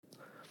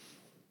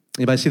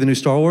Anybody see the new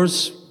Star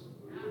Wars?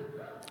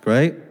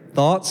 Great.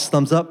 Thoughts?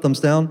 Thumbs up, thumbs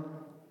down?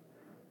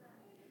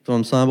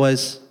 Thumbs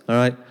sideways? All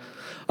right.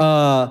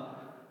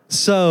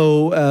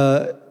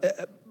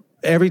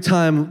 Every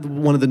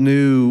time one of the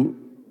new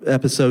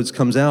episodes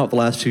comes out the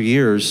last 2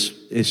 years,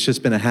 it's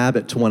just been a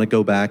habit to want to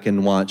go back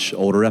and watch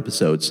older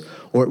episodes,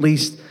 or at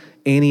least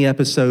any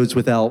episodes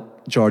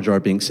without Jar Jar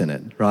Binks in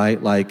it, right?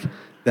 Like,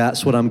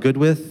 that's what I'm good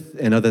with,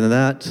 and other than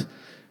that,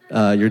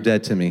 you're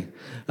dead to me.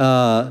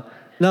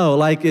 No,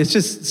 like, it's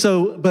just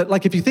so, but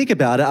like, if you think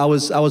about it, I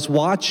was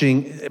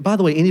watching, by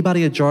the way,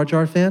 anybody a Jar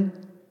Jar fan?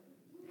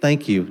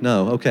 Thank you.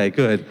 No, okay,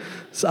 good.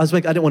 So I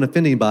didn't want to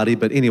offend anybody,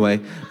 but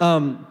anyway.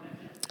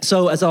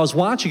 So as I was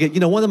watching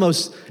it, one of the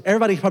most,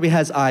 everybody probably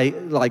has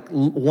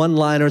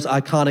one-liners,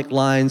 iconic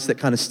lines that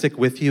kind of stick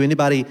with you.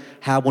 Anybody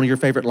have one of your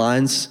favorite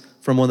lines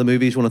from one of the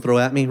movies you want to throw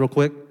at me real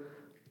quick?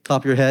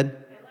 Top of your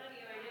head?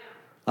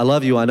 I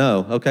love you, I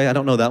know. Okay, I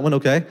don't know that one,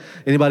 okay.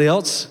 Anybody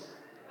else?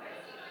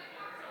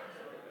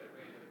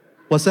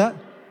 What's that?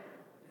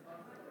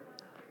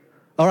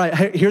 All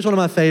right, here's one of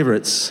my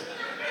favorites.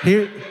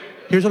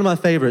 Here's one of my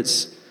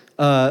favorites.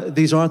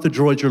 These aren't the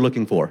droids you're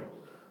looking for.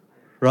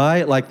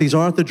 Right? Like, these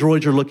aren't the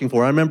droids you're looking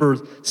for. I remember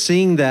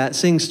seeing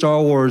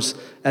Star Wars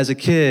as a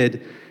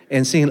kid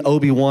and seeing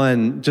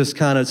Obi-Wan just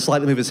kind of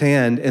slightly move his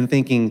hand and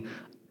thinking,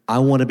 I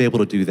want to be able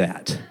to do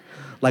that.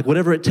 Like,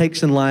 whatever it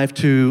takes in life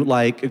to,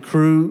 like,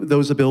 accrue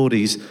those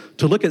abilities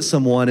to look at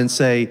someone and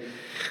say,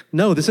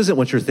 no, this isn't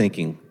what you're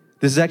thinking.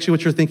 This is actually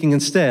what you're thinking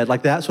instead.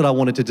 Like, that's what I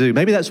wanted to do.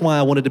 Maybe that's why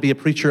I wanted to be a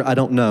preacher. I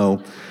don't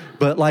know.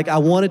 But like, I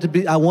wanted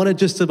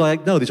just to be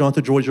like, no, these aren't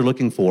the droids you're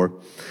looking for.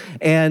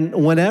 And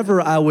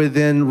whenever I would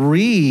then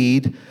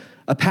read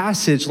a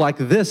passage like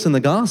this in the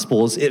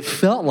Gospels, it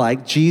felt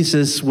like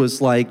Jesus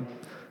was like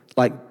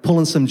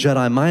pulling some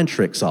Jedi mind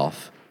tricks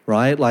off,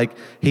 right? Like,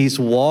 he's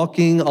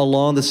walking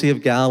along the Sea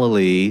of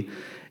Galilee,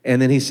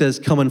 and then he says,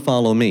 come and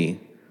follow me.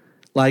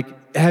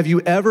 Like, have you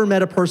ever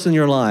met a person in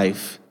your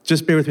life,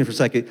 just bear with me for a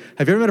second,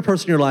 have you ever met a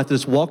person in your life that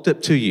just walked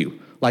up to you,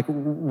 like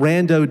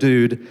rando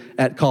dude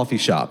at coffee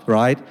shop,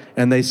 right?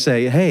 And they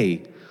say,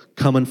 hey,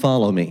 come and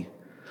follow me.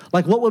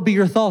 Like, what would be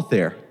your thought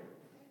there?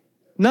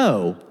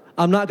 No,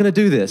 I'm not gonna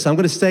do this. I'm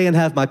gonna stay and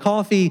have my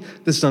coffee.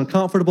 This is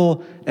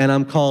uncomfortable, and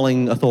I'm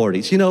calling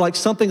authorities. Like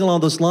something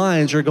along those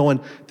lines, you're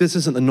going, this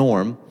isn't the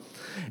norm.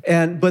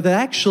 But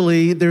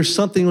actually, there's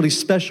something really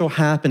special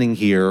happening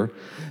here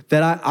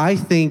that I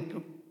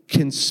think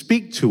can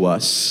speak to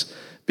us,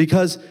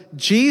 because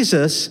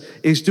Jesus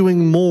is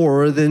doing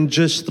more than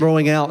just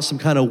throwing out some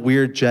kind of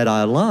weird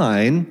Jedi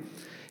line.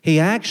 He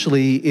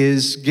actually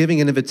is giving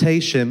an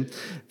invitation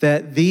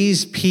that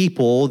these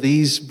people,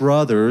 these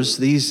brothers,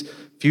 these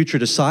future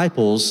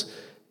disciples,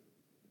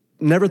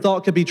 never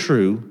thought could be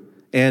true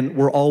and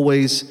were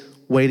always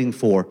waiting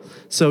for.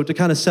 So to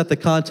kind of set the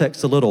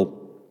context a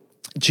little,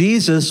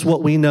 Jesus,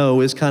 what we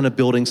know, is kind of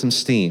building some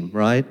steam,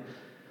 right?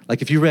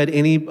 Like, if you read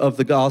any of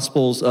the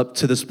Gospels up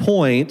to this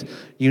point,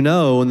 in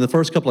the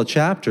first couple of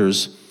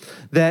chapters,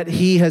 that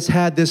he has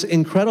had this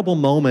incredible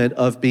moment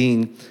of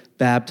being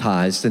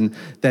baptized, and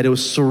that it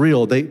was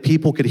surreal.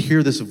 People could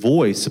hear this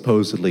voice,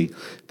 supposedly,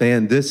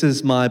 saying, this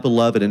is my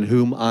beloved in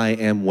whom I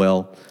am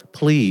well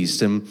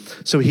pleased. And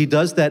so he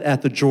does that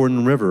at the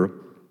Jordan River.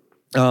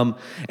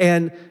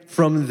 And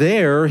from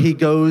there, he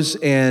goes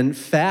and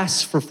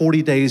fasts for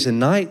 40 days and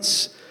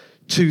nights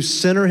to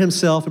center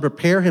himself and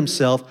prepare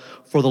himself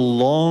for the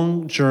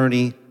long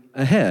journey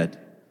ahead.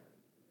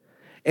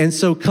 And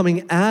so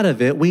coming out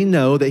of it, we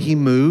know that he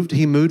moved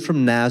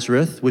from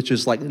Nazareth, which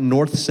is like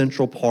north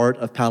central part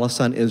of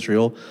Palestine,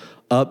 Israel,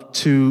 up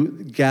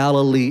to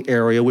Galilee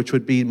area, which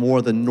would be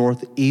more the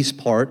northeast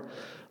part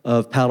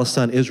of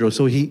Palestine, Israel.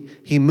 So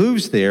he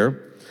moves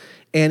there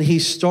and he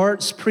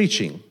starts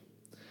preaching.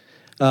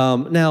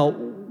 Now,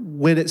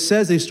 when it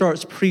says he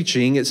starts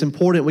preaching, it's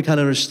important we kind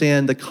of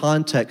understand the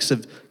context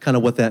of kind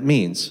of what that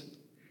means.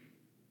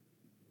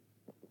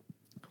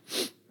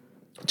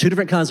 Two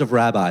different kinds of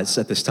rabbis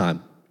at this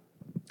time.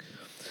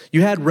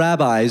 You had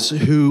rabbis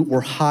who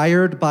were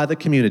hired by the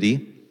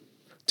community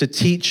to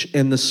teach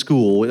in the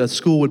school. A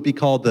school would be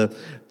called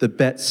the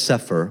Bet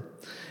Sefer.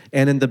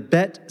 And in the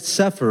Bet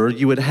Sefer,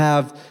 you would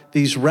have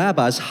these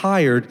rabbis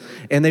hired,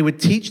 and they would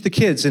teach the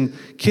kids. And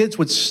kids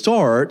would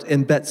start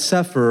in Bet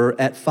Sefer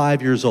at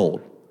 5 years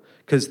old,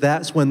 because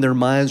that's when their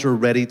minds were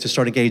ready to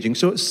start engaging.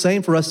 So it's the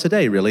same for us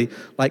today, really,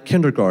 like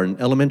kindergarten,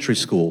 elementary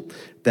school.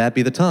 That'd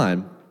be the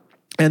time.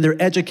 And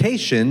their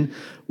education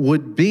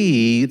would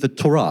be the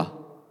Torah.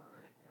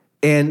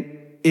 And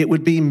it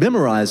would be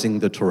memorizing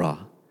the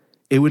Torah.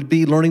 It would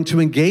be learning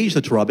to engage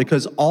the Torah,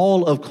 because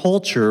all of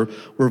culture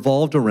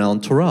revolved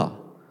around Torah.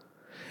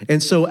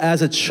 And so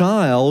as a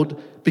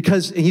child,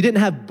 because you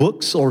didn't have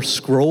books or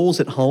scrolls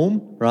at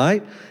home,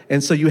 right?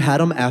 And so you had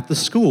them at the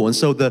school. And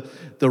so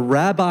the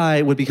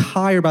rabbi would be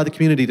hired by the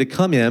community to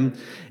come in.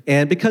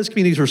 And because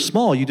communities were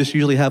small, you just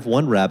usually have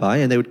one rabbi,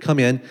 and they would come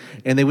in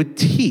and they would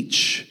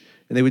teach.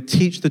 And they would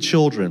teach the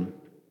children.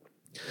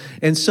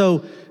 And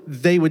so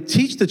they would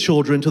teach the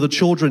children till the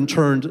children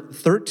turned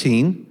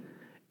 13,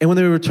 And when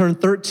they would turn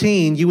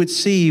 13, you would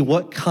see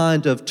what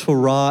kind of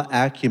Torah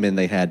acumen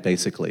they had,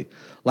 basically.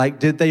 Like,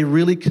 did they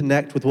really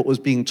connect with what was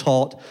being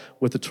taught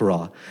with the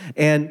Torah?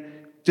 And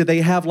did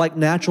they have like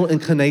natural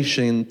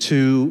inclination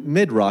to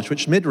midrash,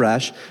 which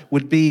midrash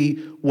would be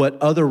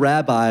what other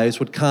rabbis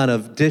would kind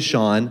of dish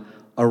on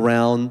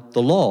around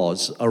the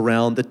laws,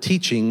 around the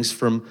teachings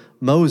from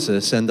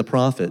Moses and the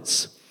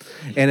prophets.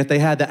 And if they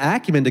had the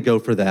acumen to go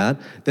for that,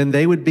 then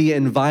they would be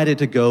invited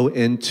to go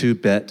into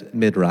Bet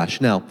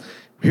Midrash. Now,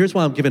 here's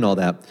why I'm giving all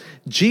that.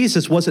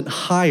 Jesus wasn't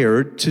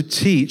hired to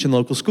teach in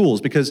local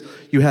schools, because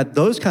you had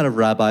those kind of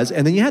rabbis,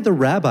 and then you had the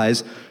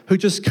rabbis who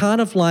just kind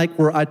of like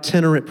were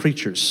itinerant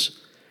preachers.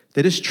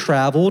 They just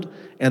traveled,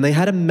 and they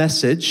had a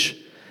message,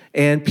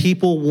 and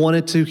people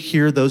wanted to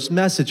hear those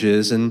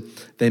messages, and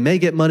they may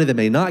get money, they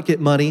may not get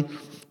money,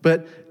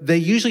 but they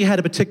usually had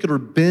a particular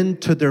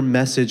bend to their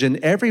message, and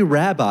every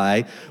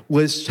rabbi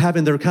was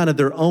having their kind of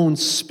their own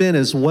spin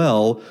as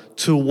well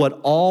to what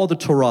all the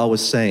Torah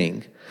was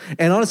saying.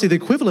 And honestly, the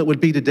equivalent would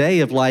be today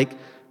of like,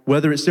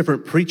 whether it's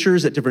different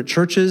preachers at different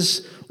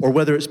churches, or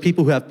whether it's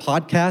people who have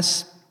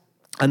podcasts.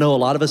 I know a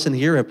lot of us in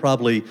here have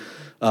probably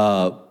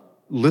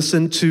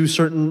listened to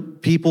certain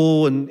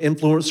people and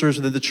influencers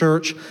within the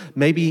church.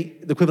 Maybe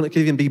the equivalent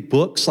could even be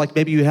books, like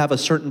maybe you have a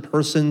certain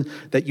person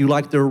that you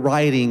like their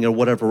writing or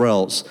whatever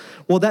else.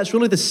 Well, that's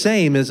really the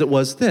same as it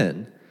was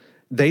then.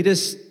 They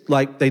just,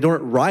 like, they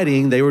weren't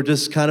writing, they were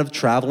just kind of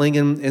traveling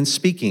and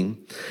speaking.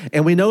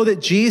 And we know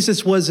that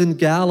Jesus was in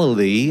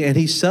Galilee, and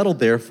he settled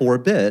there for a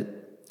bit.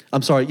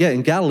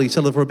 In Galilee,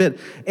 settled for a bit.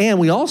 And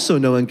we also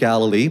know in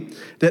Galilee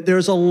that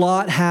there's a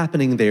lot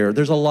happening there.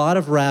 There's a lot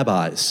of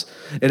rabbis.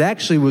 It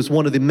actually was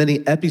one of the many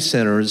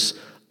epicenters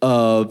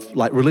of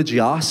like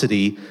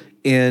religiosity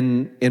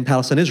in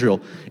Palestine,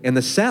 Israel. In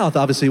the south,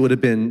 obviously, it would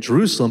have been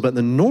Jerusalem, but in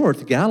the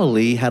north,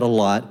 Galilee had a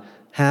lot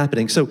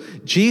happening. So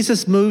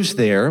Jesus moves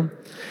there,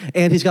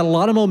 and he's got a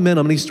lot of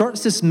momentum, and he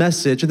starts this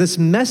message, and this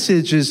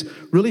message is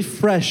really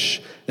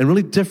fresh and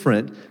really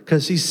different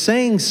because he's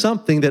saying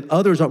something that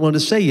others aren't willing to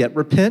say yet.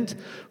 Repent,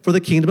 for the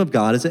kingdom of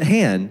God is at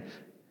hand.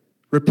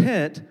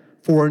 Repent,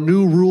 for a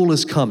new rule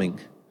is coming.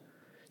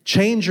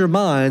 Change your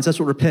minds, that's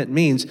what repent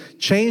means.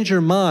 Change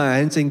your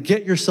minds and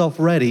get yourself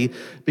ready,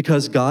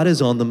 because God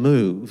is on the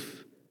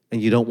move,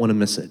 and you don't want to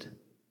miss it.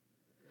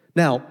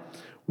 Now,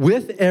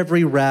 with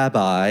every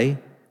rabbi,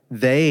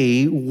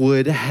 they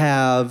would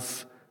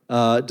have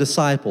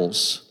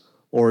disciples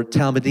or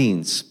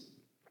talmudines.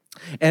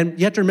 And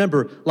you have to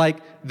remember, like,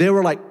 there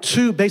were like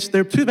two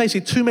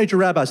major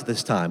rabbis at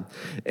this time,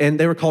 and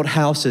they were called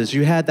houses.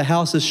 You had the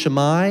house of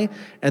Shammai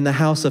and the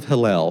house of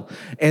Hillel.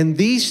 And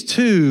these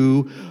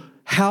two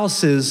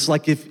houses,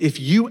 like if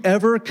you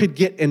ever could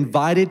get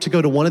invited to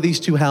go to one of these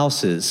two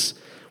houses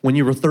when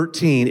you were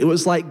 13, it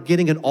was like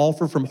getting an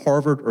offer from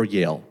Harvard or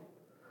Yale.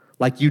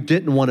 Like, you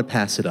didn't want to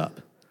pass it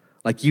up.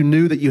 Like, you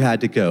knew that you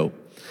had to go.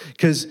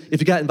 Because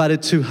if you got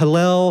invited to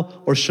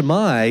Hillel or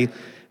Shammai,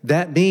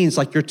 that means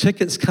like your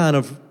ticket's kind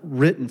of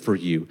written for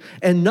you.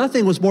 And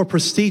nothing was more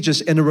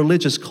prestigious in a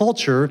religious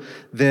culture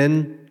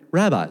than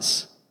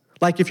rabbis.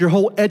 Like, if your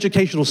whole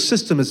educational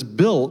system is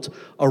built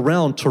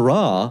around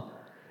Torah,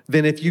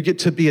 then if you get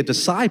to be a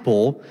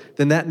disciple,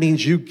 then that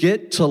means you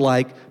get to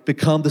like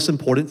become this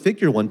important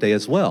figure one day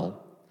as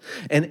well.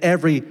 And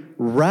every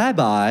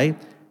rabbi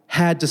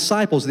had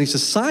disciples, and these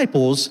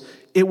disciples,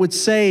 it would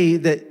say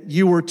that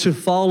you were to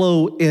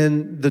follow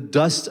in the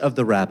dust of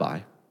the rabbi.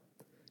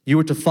 You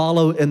were to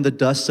follow in the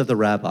dust of the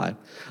rabbi.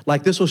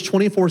 Like, this was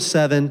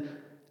 24/7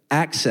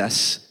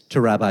 access to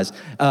rabbis.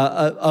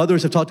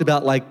 Others have talked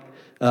about like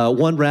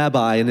one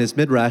rabbi in his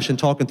midrash, and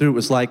talking through it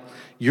was like,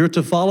 you're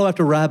to follow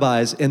after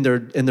rabbis in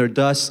their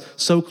dust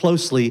so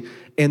closely,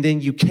 and then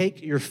you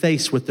cake your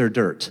face with their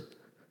dirt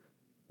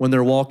when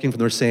they're walking from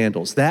their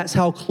sandals. That's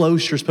how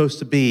close you're supposed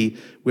to be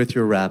with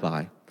your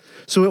rabbi.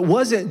 So it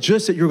wasn't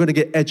just that you were going to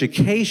get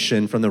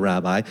education from the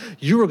rabbi,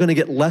 you were going to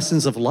get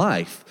lessons of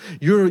life.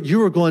 You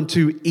were going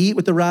to eat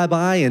with the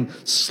rabbi and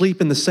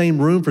sleep in the same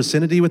room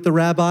vicinity with the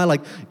rabbi.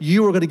 Like,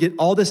 you were going to get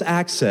all this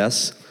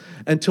access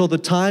until the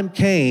time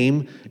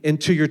came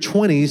into your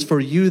 20s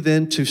for you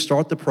then to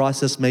start the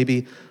process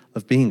maybe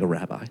of being a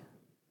rabbi.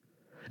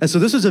 And so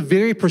this was a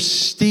very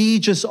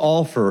prestigious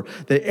offer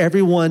that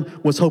everyone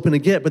was hoping to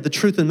get. But the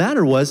truth of the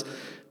matter was,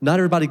 not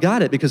everybody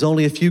got it, because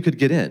only a few could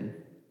get in.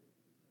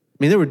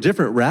 I mean, there were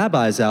different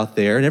rabbis out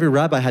there, and every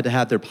rabbi had to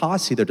have their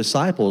posse, their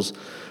disciples.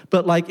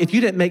 But like, if you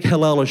didn't make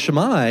Hillel or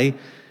Shammai,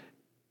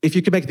 if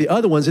you could make the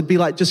other ones, it'd be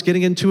like just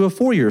getting into a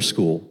 4-year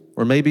school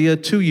or maybe a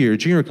 2-year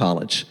junior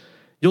college.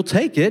 You'll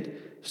take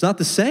it. It's not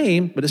the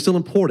same, but it's still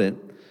important.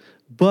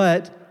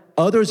 But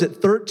others at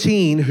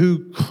 13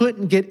 who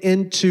couldn't get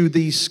into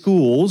these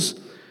schools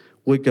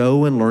would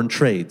go and learn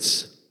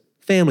trades,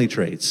 family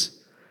trades,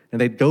 and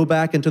they'd go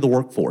back into the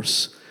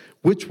workforce,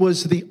 which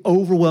was the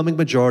overwhelming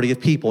majority of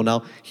people.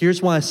 Now,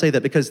 here's why I say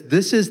that, because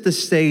this is the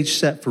stage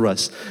set for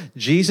us.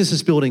 Jesus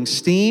is building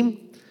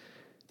steam.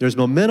 There's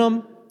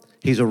momentum.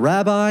 He's a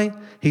rabbi.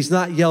 He's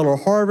not Yale or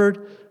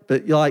Harvard,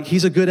 but like,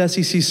 he's a good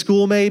SEC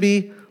school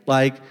maybe.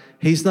 Like,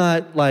 he's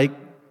not like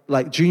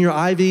like junior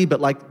Ivy, but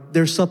like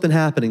there's something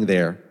happening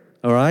there,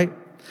 all right?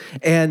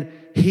 And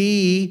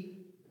he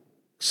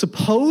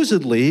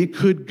supposedly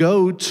could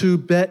go to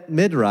Bet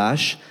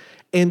Midrash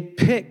and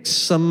pick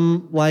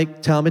some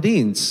like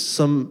Talmudians,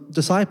 some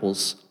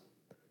disciples,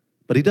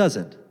 but he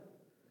doesn't.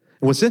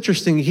 And what's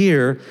interesting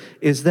here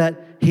is that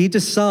he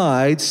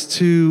decides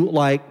to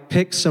like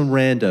pick some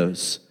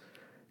randos.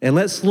 And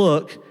let's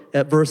look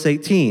at verse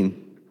 18.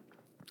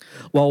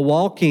 While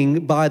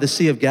walking by the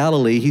Sea of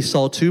Galilee, he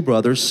saw two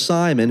brothers,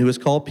 Simon, who is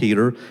called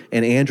Peter,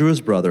 and Andrew,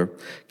 his brother,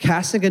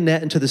 casting a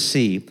net into the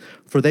sea,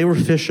 for they were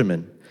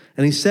fishermen.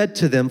 And he said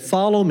to them,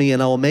 "Follow me,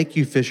 and I will make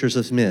you fishers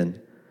of men."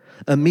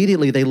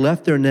 Immediately they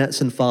left their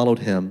nets and followed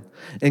him.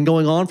 And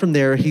going on from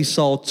there, he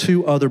saw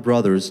two other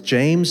brothers,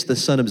 James, the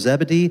son of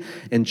Zebedee,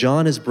 and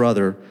John, his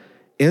brother,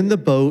 in the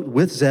boat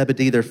with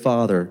Zebedee, their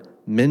father,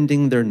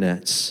 mending their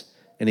nets.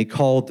 And he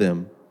called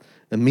them.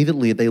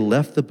 Immediately they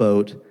left the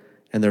boat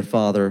and their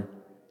father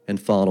and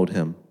followed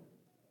him.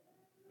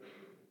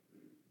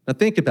 Now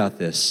think about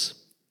this.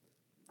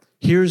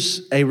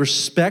 Here's a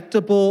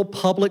respectable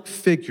public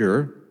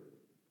figure,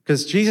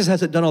 because Jesus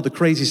hasn't done all the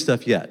crazy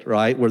stuff yet,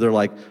 right? Where they're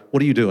like,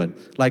 what are you doing?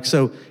 Like,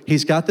 so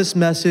he's got this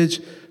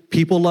message.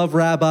 People love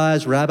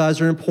rabbis.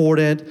 Rabbis are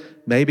important.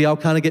 Maybe I'll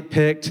kind of get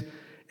picked.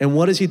 And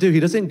what does he do? He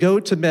doesn't go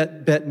to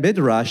Bet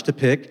Midrash to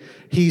pick.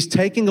 He's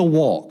taking a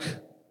walk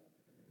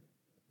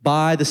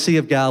by the Sea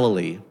of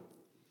Galilee,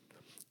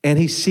 and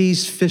he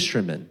sees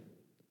fishermen.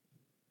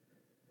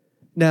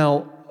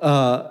 Now,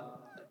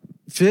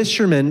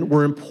 fishermen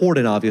were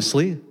important,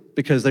 obviously,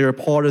 because they were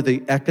part of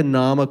the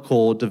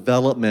economical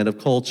development of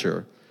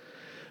culture.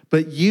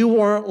 But you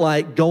weren't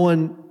like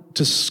going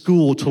to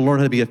school to learn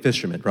how to be a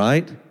fisherman,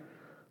 right?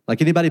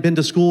 Like, anybody been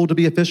to school to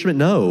be a fisherman?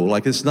 No,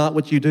 like it's not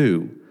what you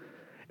do.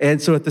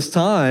 And so at this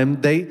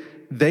time,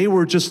 they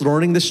were just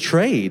learning this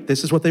trade.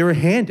 This is what they were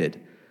handed.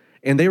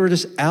 And they were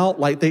just out,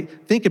 like,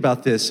 think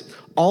about this.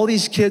 All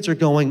these kids are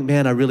going,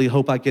 man, I really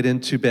hope I get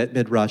into Bet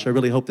Midrash. I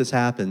really hope this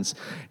happens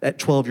at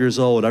 12 years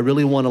old. I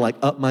really want to like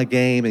up my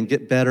game and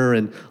get better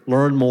and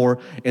learn more.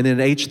 And then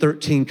age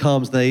 13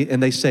 comes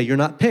and they say, you're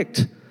not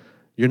picked.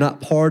 You're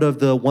not part of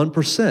the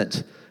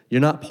 1%.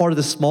 You're not part of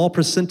the small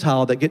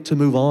percentile that get to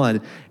move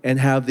on and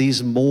have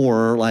these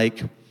more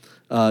like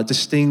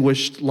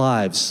distinguished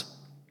lives.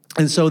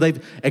 And so they've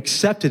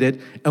accepted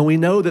it, and we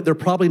know that they're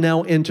probably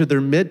now into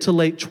their mid to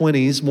late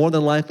 20s, more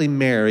than likely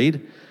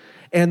married,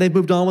 and they've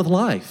moved on with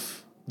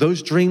life.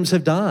 Those dreams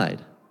have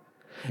died.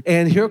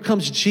 And here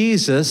comes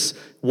Jesus,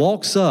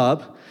 walks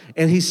up,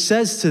 and he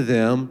says to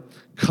them,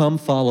 "Come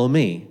follow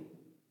me."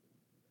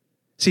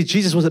 See,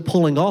 Jesus wasn't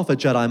pulling off a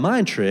Jedi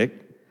mind trick.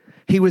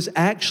 He was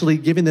actually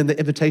giving them the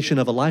invitation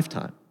of a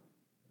lifetime.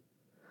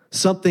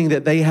 Something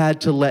that they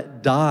had to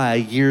let die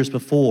years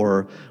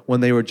before when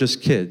they were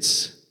just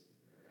kids.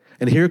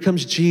 And here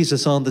comes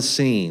Jesus on the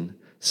scene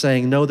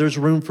saying, no, there's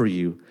room for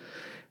you.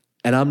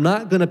 And I'm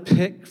not going to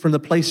pick from the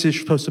places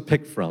you're supposed to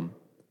pick from.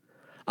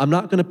 I'm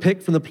not going to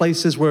pick from the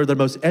places where they're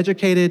most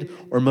educated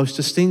or most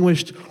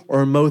distinguished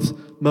or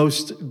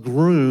most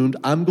groomed.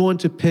 I'm going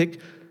to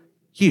pick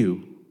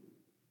you.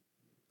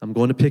 I'm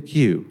going to pick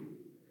you.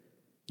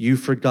 You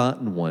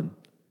forgotten one.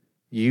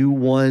 You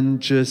one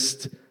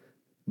just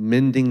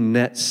mending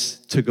nets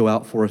to go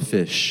out for a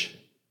fish.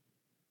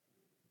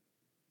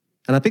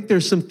 And I think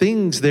there's some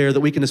things there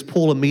that we can just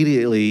pull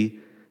immediately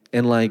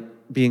and like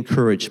be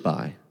encouraged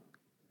by.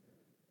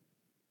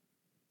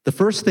 The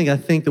first thing I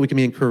think that we can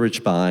be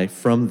encouraged by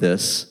from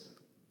this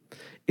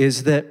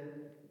is that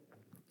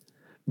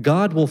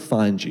God will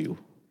find you.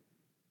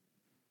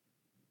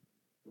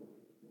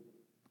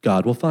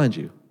 God will find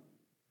you,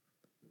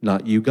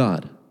 not you,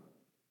 God.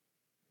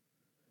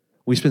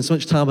 We spend so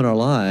much time in our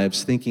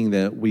lives thinking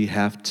that we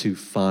have to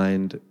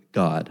find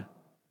God.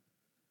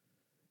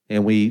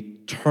 And we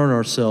turn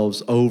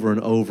ourselves over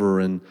and over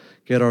and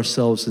get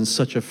ourselves in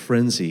such a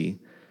frenzy.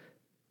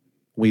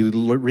 We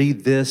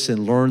read this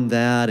and learn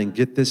that and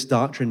get this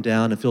doctrine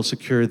down and feel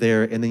secure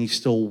there, and then you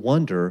still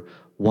wonder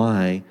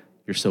why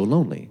you're so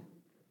lonely.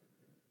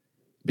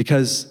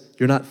 Because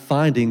you're not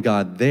finding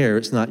God there.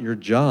 It's not your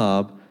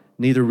job.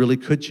 Neither really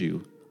could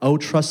you. Oh,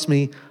 trust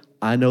me,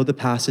 I know the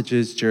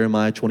passages,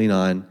 Jeremiah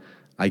 29.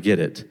 I get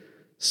it.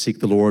 Seek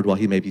the Lord while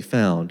he may be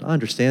found. I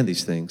understand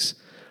these things.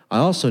 I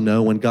also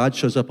know when God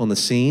shows up on the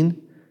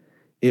scene,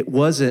 it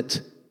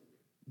wasn't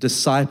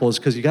disciples,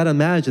 because you got to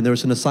imagine there were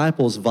some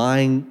disciples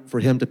vying for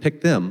him to pick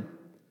them.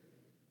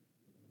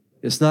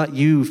 It's not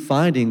you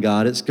finding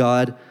God, it's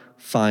God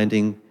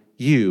finding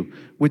you,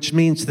 which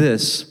means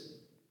this.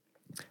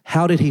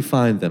 How did he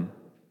find them?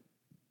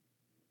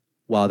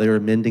 While they were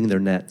mending their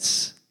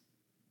nets.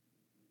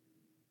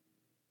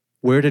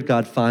 Where did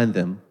God find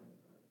them?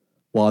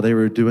 While they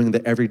were doing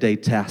the everyday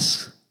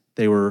tasks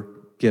they were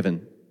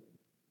given.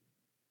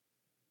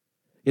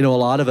 You know, a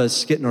lot of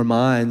us get in our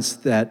minds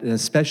that, and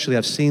especially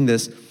I've seen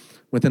this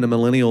within the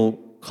millennial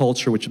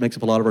culture, which makes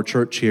up a lot of our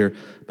church here,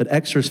 but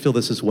Xers feel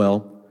this as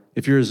well.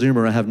 If you're a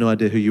Zoomer, I have no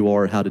idea who you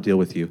are or how to deal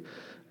with you.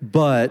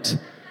 But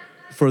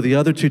for the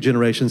other two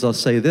generations, I'll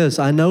say this.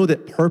 I know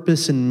that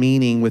purpose and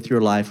meaning with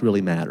your life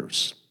really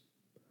matters.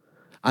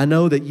 I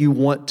know that you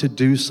want to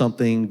do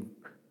something,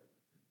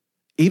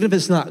 even if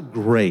it's not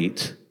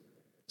great,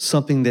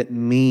 something that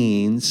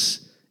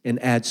means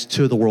and adds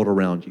to the world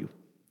around you.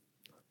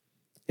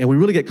 And we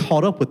really get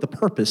caught up with the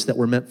purpose that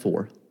we're meant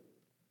for.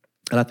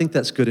 And I think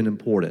that's good and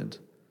important.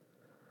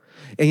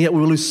 And yet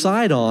what we lose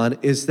sight on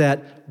is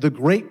that the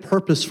great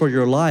purpose for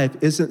your life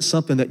isn't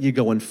something that you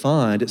go and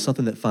find, it's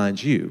something that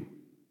finds you.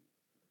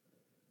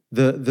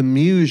 The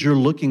muse you're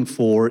looking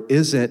for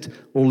isn't,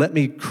 well, let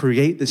me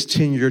create this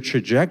 10-year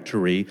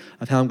trajectory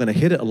of how I'm going to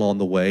hit it along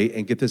the way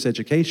and get this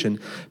education.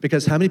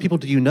 Because how many people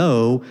do you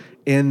know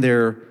in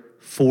their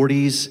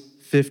 40s,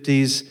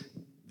 50s,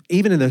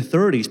 even in their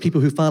 30s, people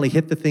who finally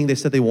hit the thing they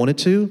said they wanted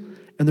to,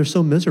 and they're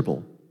so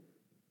miserable.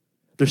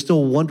 They're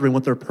still wondering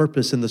what their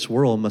purpose in this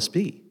world must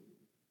be.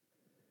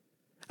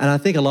 And I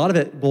think a lot of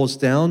it boils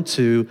down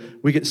to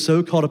we get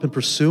so caught up in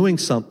pursuing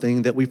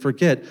something that we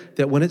forget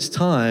that when it's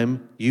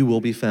time, you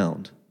will be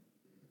found.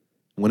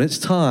 When it's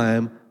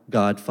time,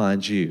 God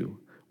finds you.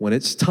 When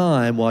it's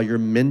time, while you're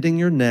mending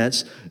your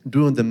nets,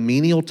 doing the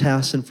menial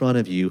tasks in front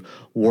of you,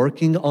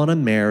 working on a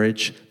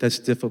marriage that's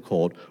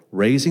difficult,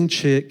 raising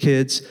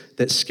kids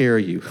that scare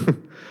you,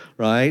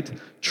 right?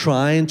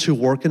 Trying to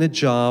work in a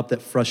job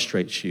that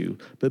frustrates you,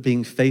 but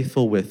being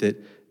faithful with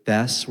it,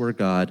 that's where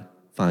God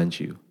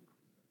finds you.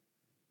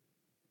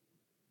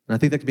 And I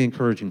think that can be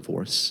encouraging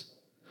for us.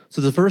 So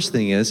the first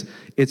thing is,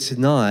 it's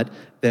not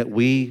that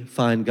we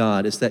find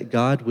God, it's that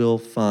God will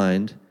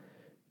find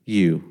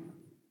you.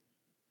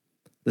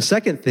 The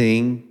second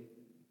thing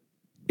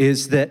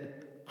is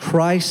that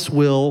Christ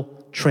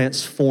will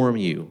transform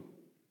you.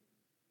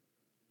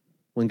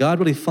 When God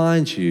really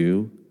finds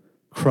you,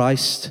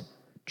 Christ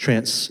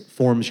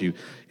transforms you.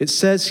 It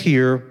says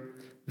here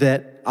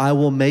that I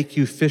will make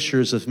you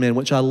fishers of men,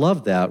 which I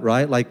love that,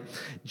 right? Like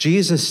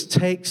Jesus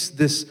takes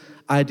this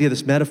idea,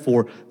 this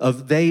metaphor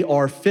of they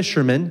are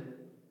fishermen,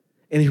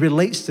 and he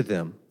relates to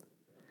them.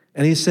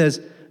 And he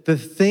says, the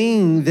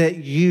thing that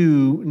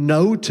you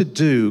know to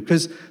do,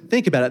 because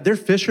think about it, they're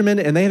fishermen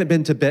and they haven't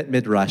been to Bet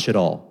Midrash at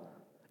all.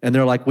 And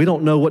they're like, we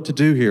don't know what to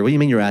do here. What do you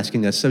mean you're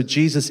asking us? So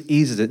Jesus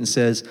eases it and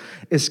says,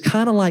 it's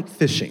kind of like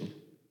fishing.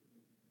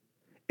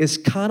 It's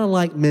kind of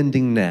like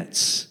mending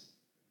nets.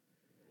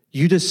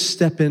 You just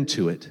step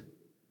into it.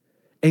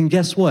 And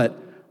guess what?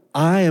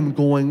 I am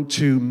going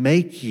to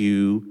make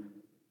you,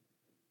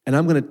 and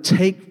I'm going to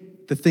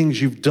take the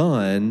things you've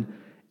done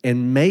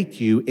and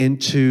make you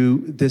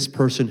into this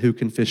person who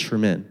can fish for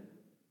men.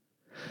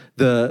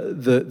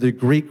 The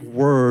Greek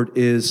word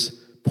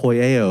is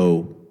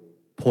poieo,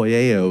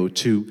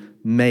 to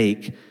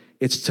make.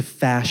 It's to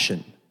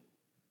fashion.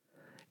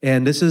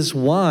 And this is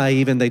why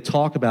even they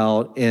talk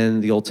about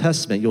in the Old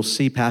Testament, you'll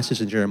see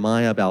passages in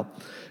Jeremiah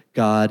about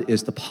God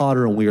is the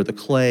potter and we are the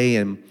clay,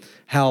 and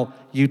how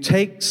you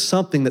take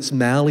something that's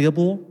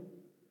malleable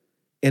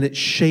and it's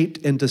shaped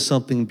into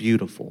something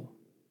beautiful.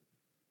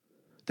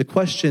 The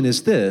question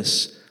is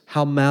this: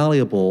 how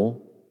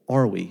malleable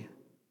are we?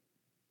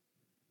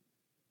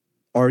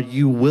 Are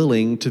you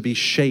willing to be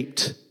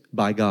shaped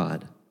by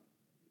God?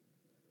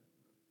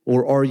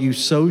 Or are you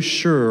so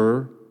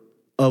sure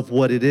of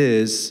what it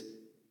is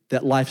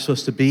that life's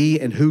supposed to be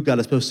and who God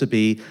is supposed to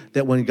be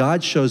that when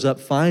God shows up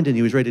finding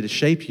you, he's ready to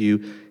shape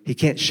you, he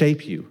can't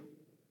shape you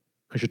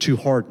because you're too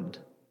hardened.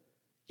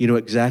 You know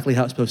exactly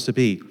how it's supposed to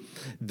be.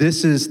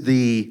 This is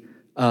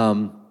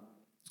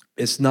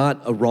it's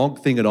not a wrong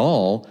thing at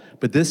all,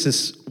 but this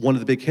is one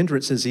of the big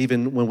hindrances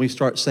even when we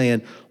start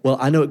saying, well,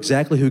 I know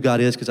exactly who God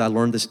is because I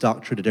learned this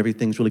doctrine and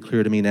everything's really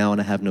clear to me now and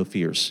I have no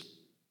fears.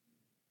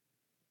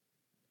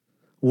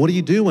 What do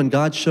you do when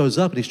God shows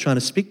up and he's trying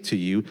to speak to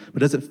you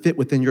but doesn't fit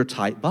within your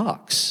tight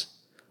box?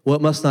 Well,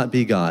 it must not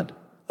be God.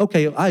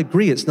 Okay, I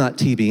agree it's not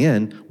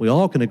TBN. We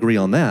all can agree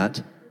on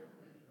that.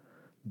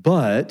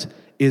 But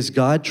is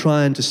God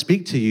trying to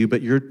speak to you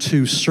but you're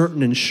too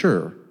certain and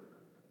sure?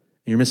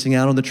 You're missing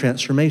out on the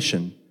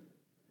transformation.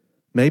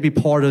 Maybe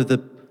part of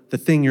the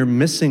thing you're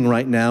missing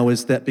right now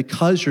is that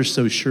because you're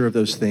so sure of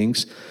those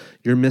things,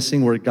 you're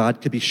missing where God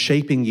could be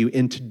shaping you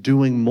into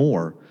doing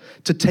more,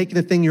 to take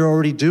the thing you're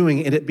already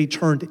doing and it be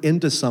turned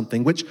into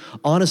something, which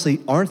honestly,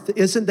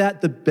 isn't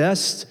that the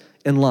best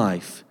in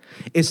life?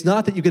 It's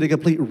not that you get a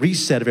complete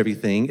reset of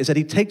everything, it's that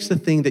he takes the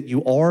thing that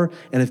you are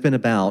and have been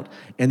about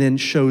and then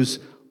shows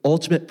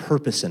ultimate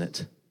purpose in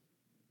it,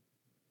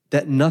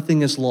 that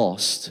nothing is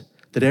lost,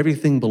 that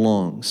everything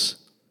belongs,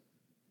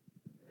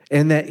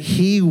 and that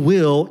he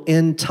will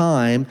in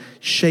time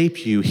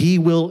shape you. He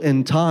will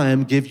in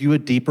time give you a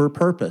deeper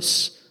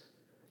purpose.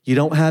 You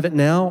don't have it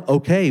now?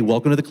 Okay,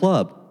 welcome to the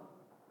club.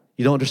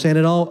 You don't understand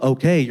it all?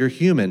 Okay, you're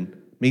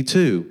human. Me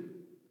too.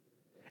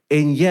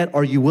 And yet,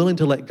 are you willing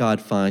to let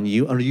God find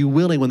you? Are you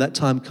willing when that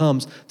time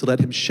comes to let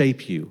him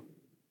shape you?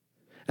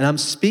 And I'm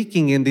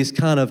speaking in these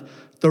kind of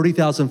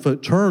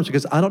 30,000-foot terms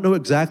because I don't know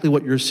exactly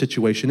what your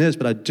situation is,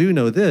 but I do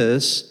know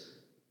this.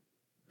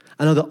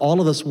 I know that all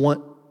of us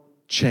want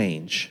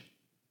change.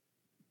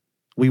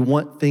 We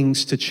want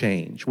things to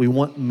change. We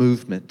want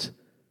movement,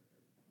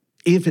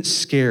 even if it's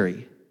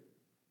scary.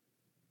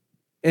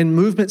 And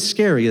movement's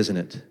scary, isn't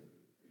it?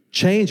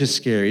 Change is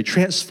scary.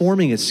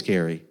 Transforming is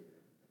scary.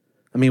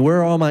 I mean, where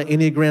are all my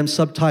Enneagram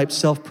subtype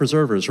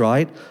self-preservers,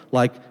 right?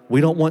 Like,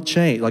 we don't want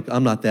change. Like,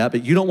 I'm not that,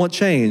 but you don't want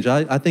change.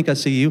 I think I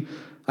see you.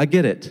 I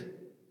get it.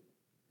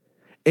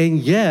 And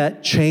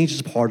yet, change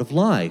is part of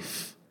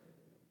life.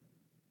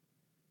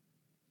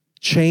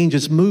 Change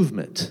is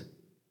movement.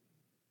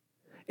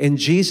 And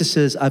Jesus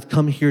says, I've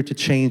come here to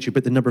change you.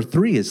 But the number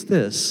 3 is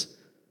this: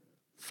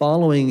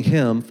 following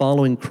him,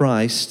 following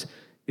Christ,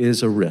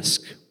 is a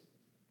risk.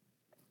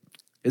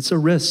 It's a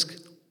risk,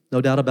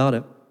 no doubt about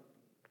it.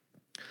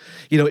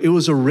 You know, it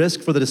was a risk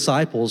for the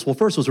disciples. Well,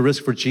 first it was a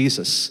risk for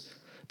Jesus,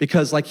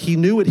 because like he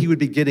knew what he would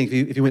be getting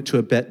if he went to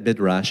a bet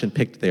midrash and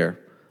picked there.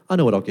 I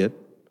know what I'll get.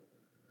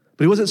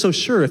 But he wasn't so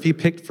sure if he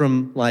picked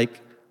from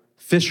like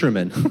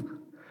fishermen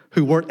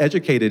who weren't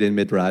educated in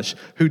midrash,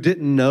 who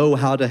didn't know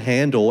how to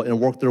handle and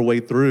work their way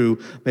through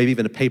maybe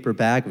even a paper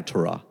bag of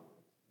Torah.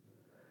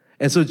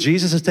 And so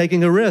Jesus is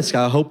taking a risk.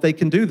 I hope they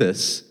can do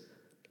this.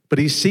 But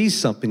he sees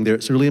something there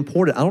that's really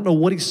important. I don't know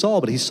what he saw,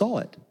 but he saw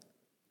it.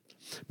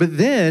 But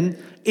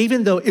then,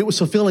 even though it was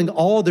fulfilling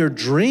all their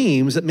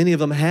dreams that many of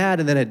them had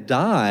and then had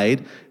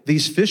died,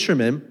 these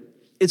fishermen,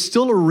 it's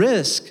still a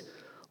risk.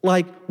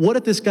 Like, what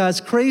if this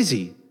guy's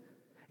crazy?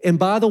 And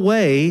by the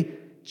way,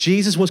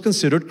 Jesus was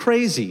considered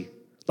crazy.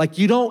 Like,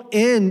 you don't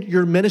end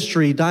your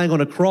ministry dying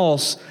on a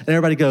cross and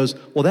everybody goes,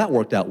 well, that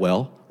worked out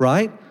well,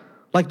 right?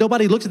 Like,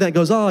 nobody looks at that and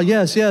goes, oh,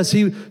 yes,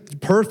 he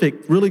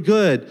perfect, really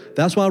good.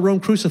 That's why Rome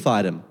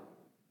crucified him.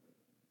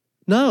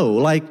 No,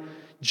 like,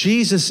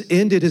 Jesus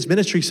ended his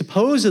ministry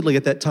supposedly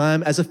at that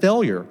time as a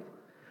failure,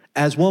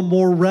 as one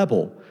more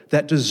rebel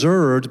that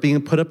deserved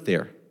being put up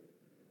there.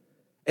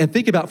 And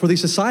think about for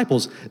these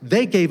disciples,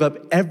 they gave up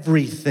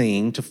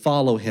everything to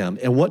follow him.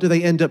 And what do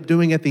they end up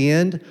doing at the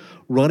end?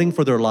 Running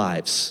for their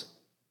lives,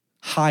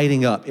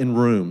 hiding up in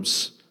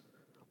rooms,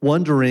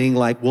 wondering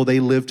like, will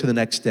they live to the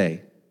next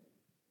day?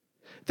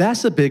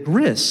 That's a big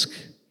risk.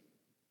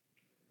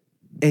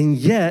 And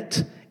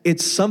yet,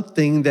 it's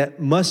something that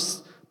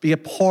must be a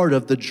part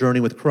of the journey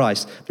with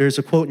Christ. There's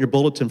a quote in your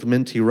bulletin from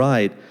N.T.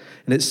 Wright,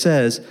 and it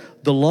says,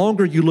 the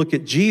longer you look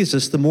at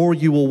Jesus, the more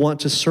you will want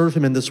to serve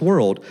him in this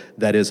world.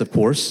 That is, of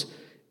course,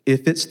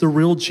 if it's the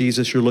real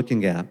Jesus you're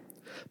looking at.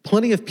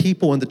 Plenty of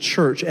people in the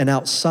church and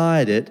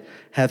outside it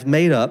have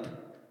made up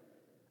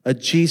a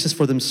Jesus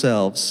for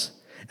themselves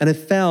and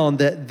have found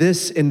that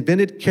this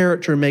invented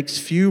character makes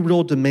few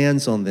real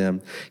demands on them.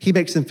 He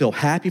makes them feel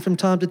happy from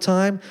time to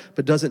time,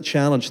 but doesn't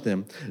challenge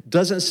them,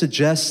 doesn't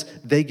suggest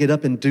they get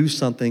up and do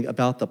something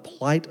about the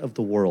plight of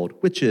the world,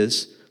 which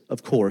is,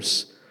 of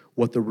course,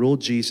 what the real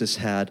Jesus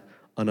had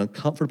an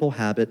uncomfortable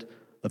habit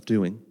of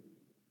doing.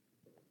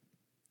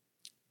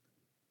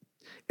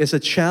 It's a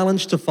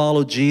challenge to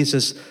follow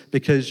Jesus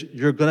because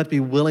you're going to be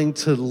willing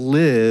to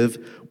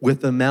live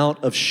with the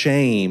amount of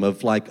shame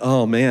of like,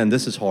 oh man,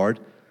 this is hard.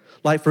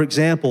 Like, for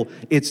example,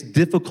 it's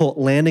difficult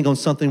landing on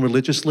something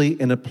religiously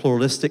in a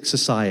pluralistic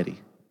society.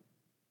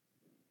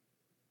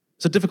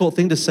 It's a difficult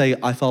thing to say,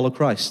 I follow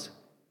Christ.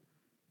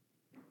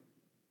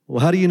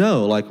 Well, how do you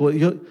know? Like, well,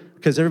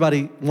 because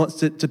everybody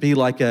wants it to be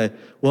like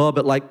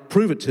but like,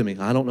 prove it to me.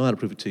 I don't know how to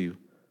prove it to you.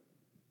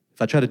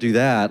 If I try to do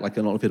that, like, I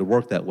don't know if it'll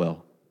work that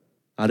well.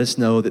 I just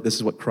know that this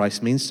is what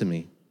Christ means to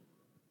me.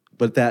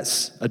 But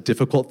that's a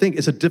difficult thing.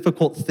 It's a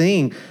difficult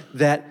thing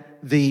that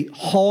the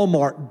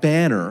hallmark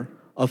banner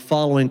of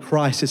following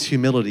Christ is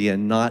humility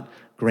and not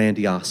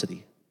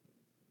grandiosity.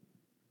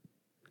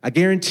 I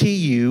guarantee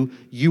you,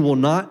 you will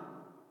not,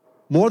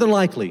 more than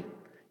likely,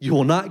 you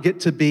will not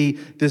get to be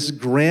this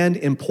grand,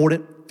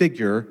 important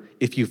figure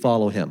if you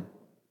follow him.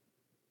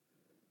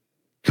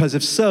 Because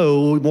if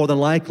so, more than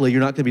likely, you're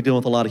not going to be dealing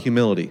with a lot of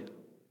humility.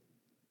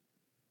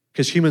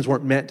 Because humans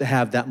weren't meant to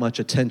have that much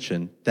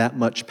attention, that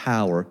much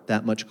power,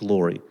 that much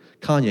glory.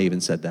 Kanye even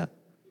said that.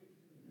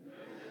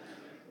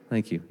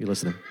 Thank you. You're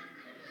listening.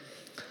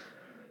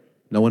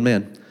 No one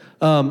man.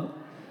 But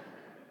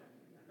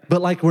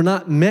like, we're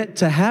not meant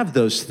to have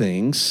those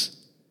things,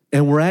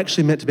 and we're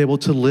actually meant to be able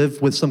to live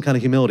with some kind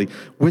of humility,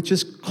 which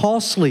is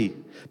costly,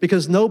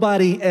 because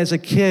nobody as a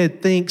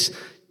kid thinks,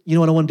 you know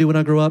what I want to do when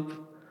I grow up?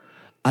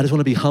 I just want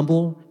to be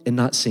humble and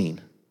not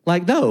seen.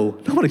 Like, no,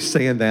 nobody's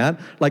saying that.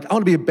 Like, I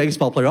want to be a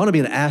baseball player. I want to be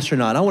an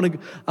astronaut. I want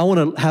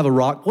to have a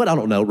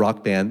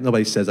rock band.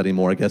 Nobody says that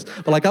anymore, I guess.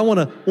 But like, I want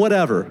to,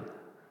 whatever.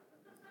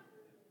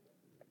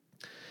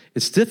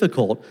 It's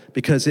difficult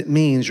because it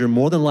means you're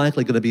more than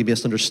likely going to be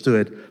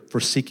misunderstood for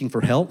seeking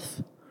for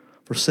health,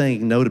 for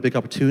saying no to big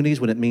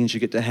opportunities when it means you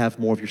get to have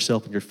more of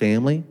yourself and your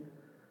family.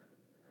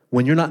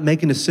 When you're not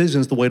making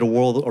decisions the way the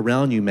world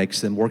around you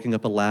makes them, working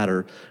up a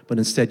ladder, but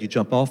instead you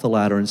jump off the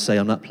ladder and say,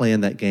 I'm not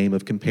playing that game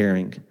of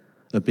comparing,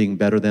 of being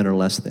better than or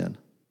less than.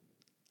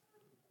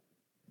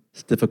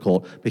 It's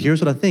difficult. But here's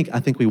what I think.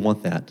 I think we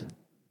want that.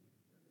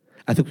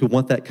 I think we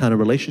want that kind of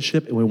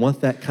relationship, and we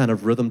want that kind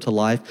of rhythm to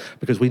life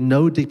because we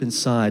know deep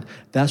inside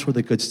that's where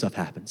the good stuff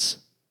happens.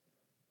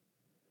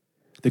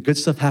 The good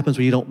stuff happens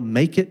when you don't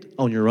make it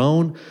on your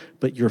own,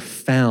 but you're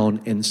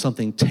found and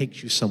something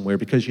takes you somewhere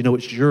because you know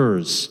it's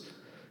yours.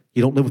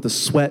 You don't live with the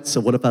sweats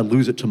of what if I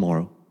lose it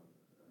tomorrow.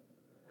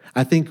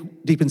 I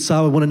think deep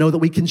inside we want to know that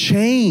we can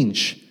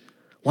change.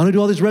 I want to do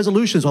all these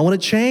resolutions. I want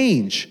to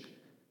change.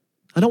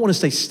 I don't want to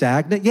stay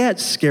stagnant. Yeah,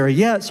 it's scary.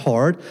 Yeah, it's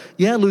hard.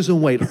 Yeah,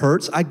 losing weight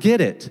hurts. I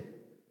get it.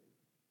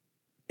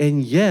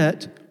 And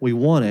yet, we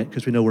want it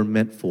because we know we're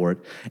meant for it.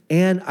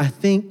 And I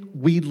think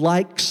we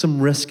like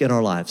some risk in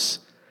our lives.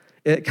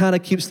 It kind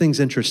of keeps things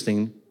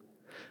interesting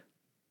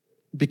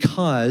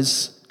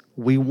because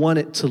we want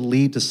it to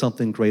lead to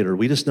something greater.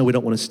 We just know we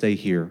don't want to stay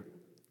here.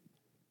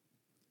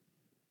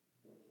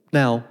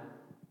 Now,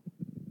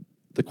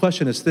 the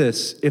question is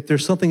this: if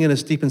there's something in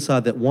us deep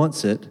inside that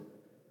wants it,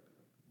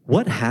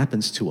 what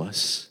happens to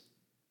us?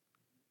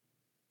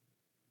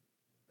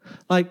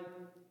 Like,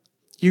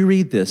 you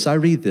read this, I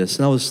read this,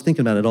 and I was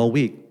thinking about it all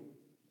week.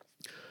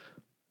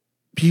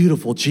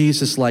 Beautiful,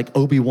 Jesus like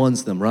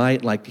Obi-Wans them,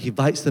 right? Like he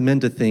invites them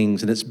into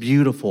things, and it's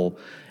beautiful.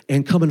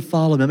 And come and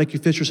follow me, I'll make you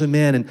fishers of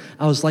men. And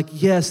I was like,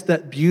 yes,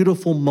 that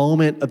beautiful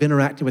moment of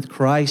interacting with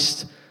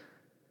Christ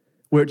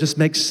where it just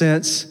makes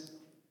sense.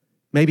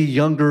 Maybe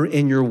younger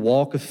in your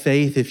walk of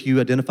faith, if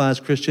you identify as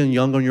Christian,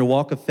 younger in your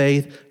walk of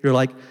faith, you're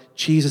like,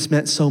 Jesus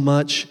meant so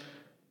much.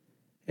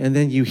 And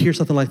then you hear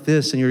something like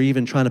this and you're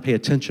even trying to pay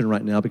attention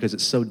right now because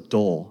it's so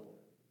dull.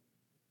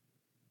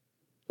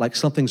 Like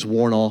something's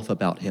worn off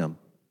about him.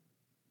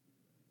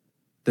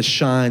 The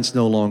shine's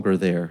no longer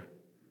there.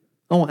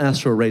 I won't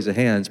ask for a raise of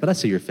hands, but I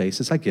see your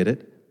faces, I get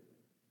it.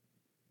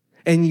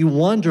 And you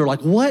wonder, like,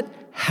 what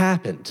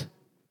happened?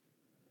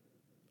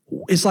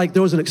 It's like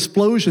there was an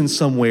explosion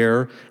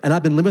somewhere, and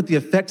I've been living with the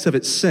effects of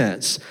it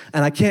since,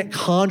 and I can't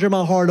conjure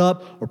my heart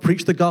up or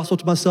preach the gospel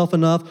to myself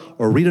enough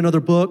or read another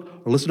book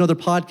or listen to another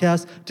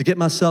podcast to get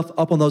myself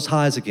up on those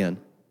highs again.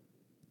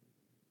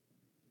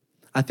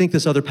 I think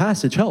this other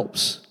passage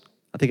helps.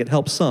 I think it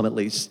helps some, at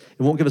least.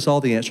 It won't give us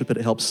all the answers, but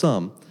it helps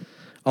some.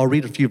 I'll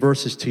read a few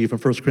verses to you from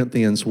 1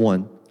 Corinthians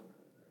 1.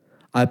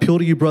 I appeal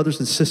to you, brothers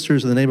and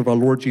sisters, in the name of our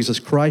Lord Jesus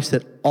Christ,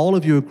 that all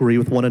of you agree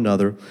with one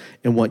another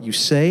in what you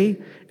say,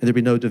 and there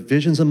be no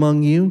divisions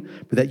among you,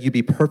 but that you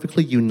be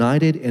perfectly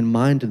united in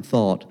mind and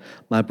thought.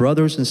 My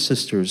brothers and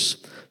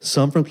sisters,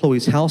 some from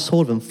Chloe's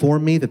household have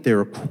informed me that there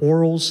are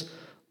quarrels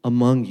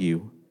among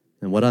you.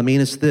 And what I mean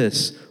is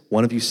this: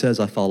 one of you says,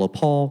 I follow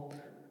Paul,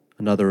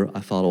 another,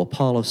 I follow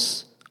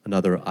Apollos,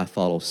 another, I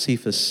follow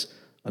Cephas,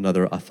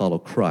 another, I follow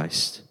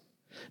Christ.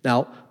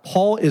 Now,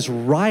 Paul is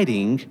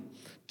writing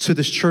to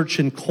this church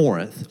in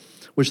Corinth,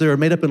 which they were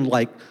made up in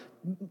like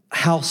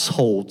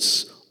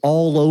households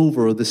all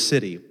over the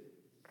city.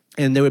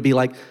 And there would be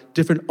like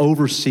different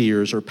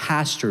overseers or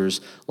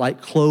pastors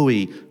like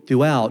Chloe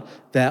throughout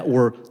that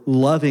were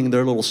loving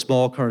their little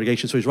small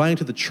congregation. So he's writing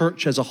to the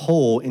church as a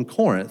whole in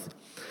Corinth.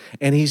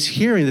 And he's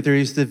hearing that there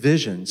is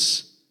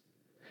divisions.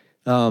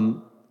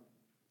 Mahatma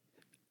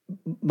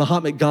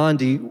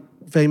Gandhi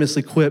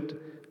famously quipped,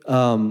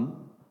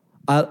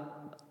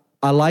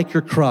 I like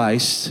your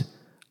Christ.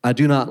 I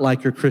do not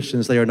like your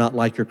Christians. They are not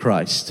like your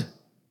Christ.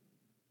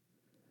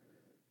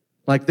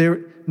 Like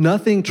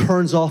nothing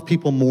turns off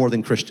people more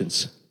than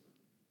Christians.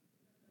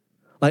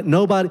 Like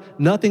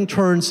nothing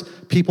turns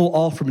people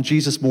off from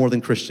Jesus more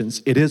than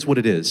Christians. It is what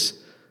it is.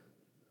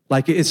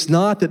 Like it's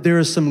not that there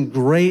is some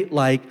great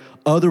like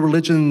other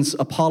religions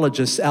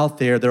apologists out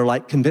there that are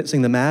like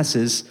convincing the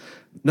masses,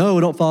 no,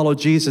 don't follow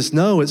Jesus.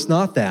 No, it's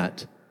not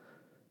that.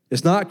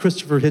 It's not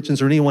Christopher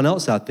Hitchens or anyone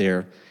else out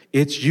there.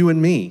 It's you and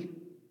me.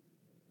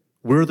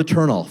 We're the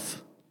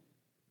turnoff.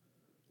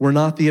 We're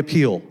not the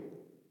appeal.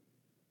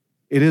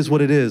 It is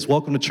what it is.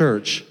 Welcome to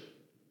church.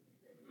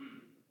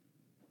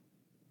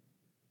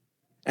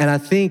 And I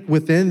think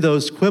within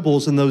those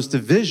quibbles and those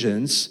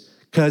divisions,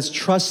 because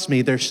trust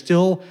me, they're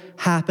still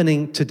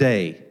happening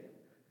today.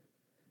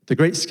 The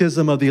Great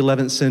Schism of the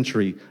 11th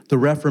century, the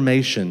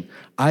Reformation,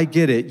 I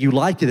get it. You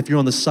like it if you're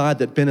on the side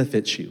that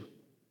benefits you.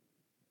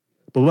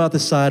 But what about the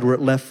side where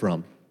it left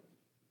from?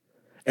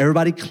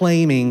 Everybody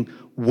claiming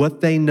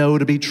what they know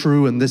to be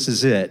true, and this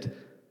is it.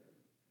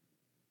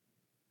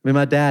 I mean,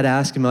 my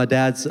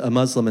dad's a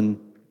Muslim, and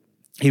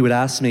he would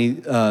ask me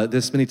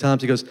this many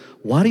times. He goes,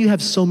 why do you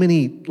have so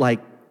many, like,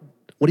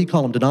 what do you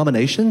call them,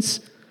 denominations?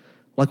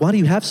 Like, why do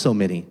you have so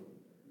many?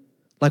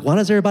 Like, why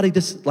does everybody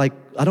just, like,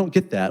 I don't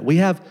get that. We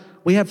have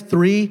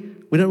three.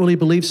 We don't really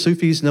believe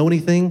Sufis know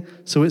anything,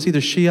 so it's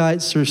either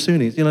Shiites or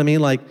Sunnis. You know what I mean?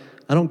 Like,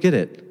 I don't get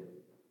it.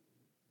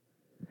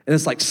 And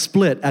it's like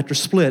split after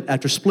split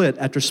after split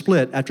after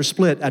split after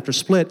split after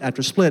split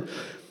after split.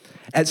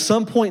 At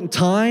some point in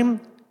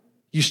time,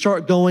 you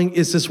start going,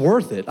 is this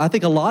worth it? I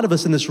think a lot of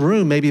us in this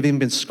room maybe have even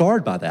been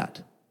scarred by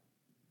that.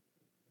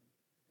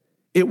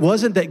 It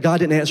wasn't that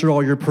God didn't answer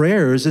all your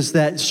prayers, it's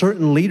that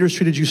certain leaders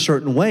treated you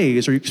certain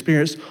ways, or you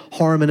experienced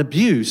harm and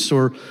abuse,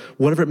 or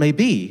whatever it may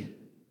be.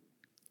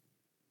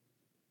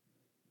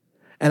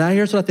 And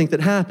here's what I think that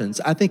happens.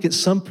 I think at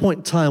some point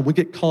in time, we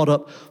get caught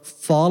up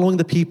following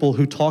the people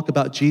who talk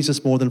about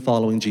Jesus more than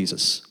following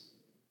Jesus.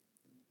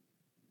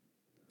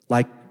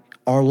 Like,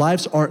 our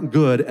lives aren't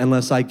good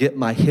unless I get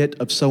my hit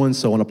of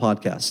so-and-so on a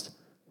podcast.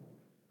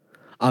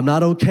 I'm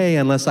not okay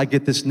unless I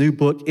get this new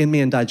book in me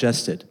and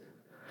digested.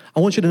 I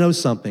want you to know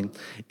something.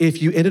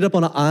 If you ended up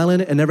on an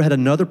island and never had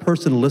another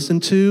person to listen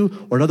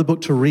to or another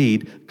book to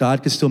read,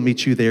 God could still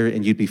meet you there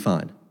and you'd be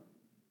fine.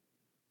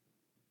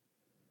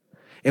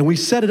 And we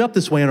set it up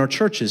this way in our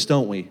churches,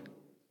 don't we?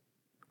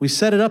 We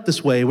set it up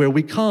this way where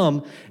we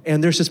come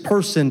and there's this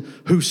person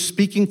who's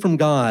speaking from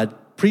God,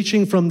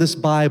 preaching from this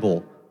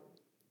Bible.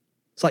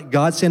 It's like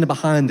God standing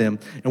behind them.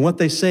 And what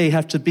they say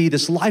have to be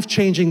this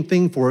life-changing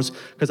thing for us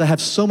because I have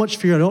so much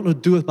fear I don't know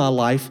what to do with my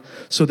life.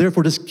 So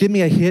therefore, just give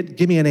me a hit,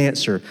 give me an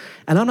answer.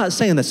 And I'm not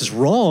saying this is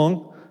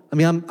wrong. I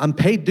mean, I'm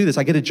paid to do this.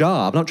 I get a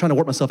job. I'm not trying to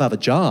work myself out of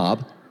a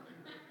job.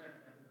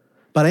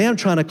 But I am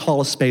trying to call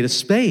a spade a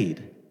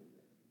spade.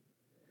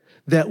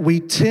 That we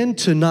tend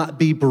to not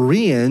be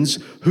Bereans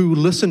who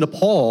listen to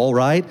Paul,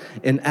 right,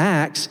 in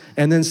Acts,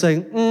 and then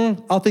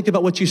saying, I'll think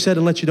about what you said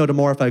and let you know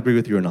tomorrow if I agree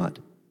with you or not.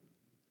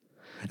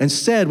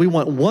 Instead, we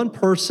want one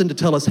person to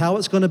tell us how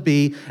it's going to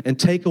be and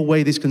take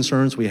away these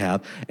concerns we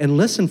have. And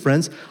listen,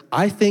 friends,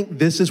 I think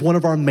this is one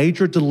of our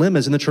major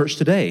dilemmas in the church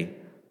today.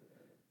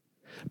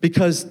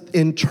 Because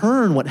in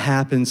turn, what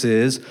happens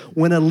is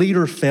when a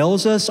leader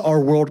fails us, our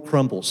world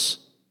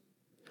crumbles.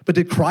 But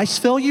did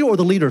Christ fail you or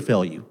the leader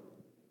fail you?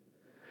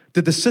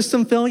 Did the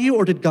system fail you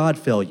or did God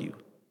fail you?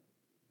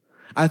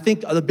 I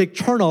think the big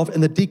turnoff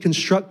in the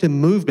deconstructive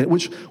movement,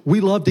 which we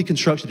love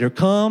deconstruction here.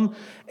 Come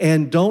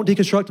and don't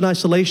deconstruct in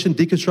isolation,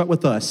 deconstruct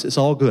with us. It's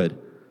all good.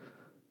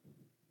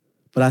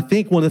 But I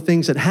think one of the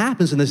things that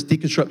happens in this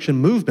deconstruction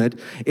movement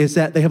is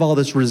that they have all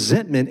this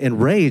resentment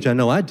and rage, I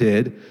know I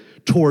did,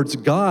 towards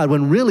God,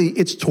 when really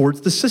it's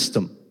towards the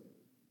system.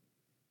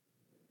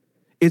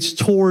 It's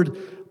toward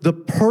the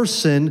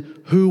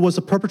person who was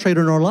a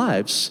perpetrator in our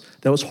lives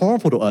that was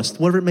harmful to us,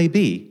 whatever it may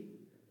be.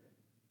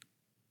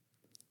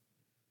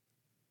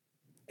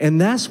 And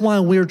that's why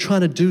we're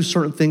trying to do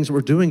certain things that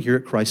we're doing here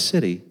at Christ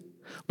City.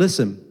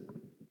 Listen,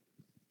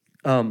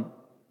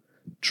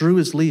 Drew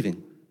is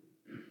leaving.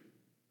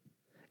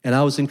 And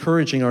I was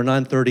encouraging our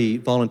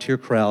 9:30 volunteer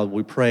crowd,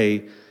 we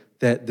pray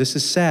that this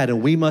is sad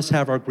and we must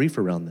have our grief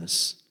around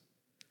this.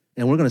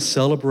 And we're going to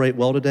celebrate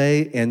well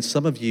today. And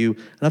some of you,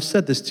 and I've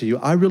said this to you,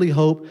 I really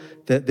hope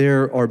that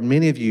there are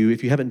many of you,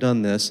 if you haven't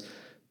done this,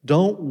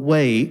 don't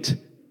wait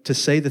to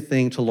say the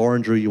thing to Laura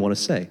and Drew you want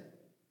to say,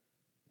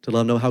 to let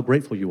them know how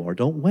grateful you are.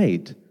 Don't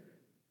wait.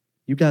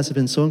 You guys have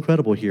been so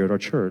incredible here at our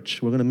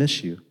church. We're going to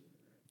miss you.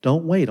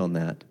 Don't wait on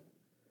that.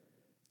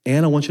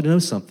 And I want you to know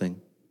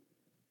something.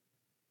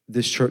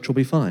 This church will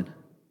be fine.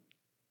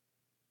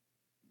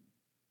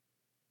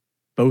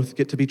 Both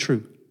get to be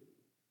true.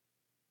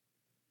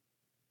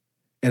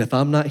 And if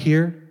I'm not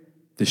here,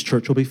 this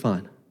church will be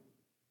fine.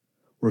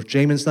 Or if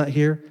Jamin's not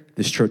here,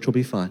 this church will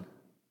be fine.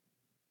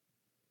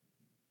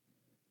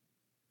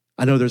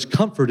 I know there's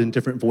comfort in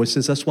different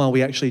voices. That's why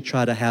we actually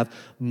try to have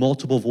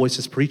multiple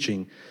voices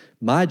preaching.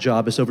 My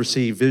job is to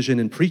oversee vision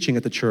and preaching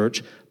at the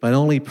church, but I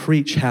only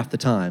preach half the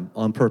time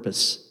on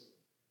purpose.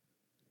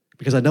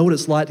 Because I know what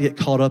it's like to get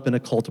caught up in a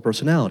cult of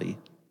personality.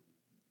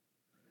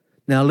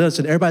 Now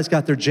listen, everybody's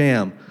got their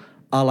jam.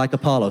 I like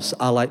Apollos,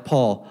 I like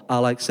Paul, I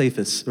like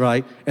Cephas,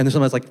 right? And then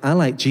somebody's like, I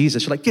like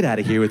Jesus. You're like, get out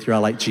of here with your I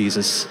like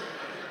Jesus.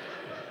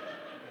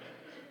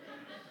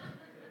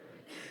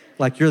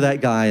 Like you're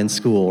that guy in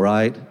school,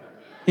 right?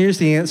 Here's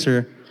the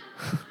answer.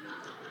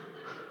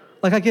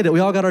 Like I get it, we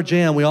all got our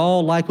jam, we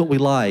all like what we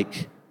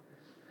like.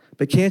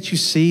 But can't you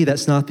see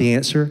that's not the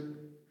answer?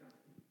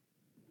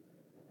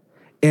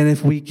 And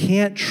if we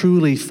can't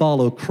truly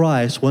follow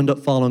Christ, we'll end up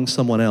following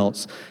someone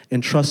else.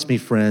 And trust me,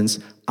 friends,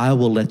 I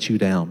will let you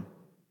down.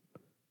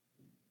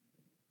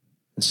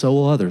 And so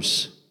will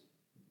others.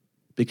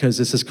 Because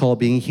this is called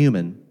being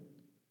human.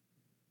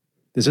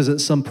 This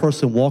isn't some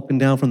person walking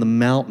down from the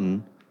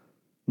mountain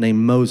named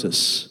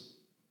Moses.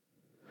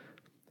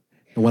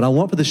 And what I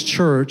want for this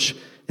church,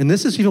 and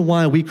this is even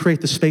why we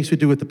create the space we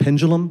do with the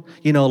pendulum.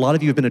 You know, a lot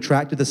of you have been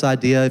attracted to this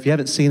idea. If you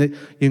haven't seen it,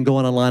 you can go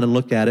online and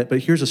look at it. But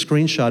here's a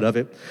screenshot of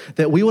it.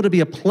 That we want to be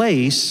a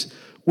place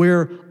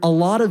where a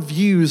lot of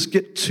views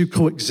get to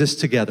coexist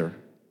together.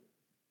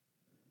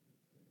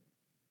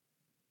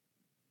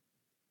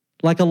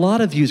 Like a lot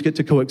of views get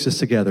to coexist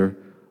together.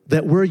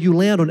 That where you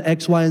land on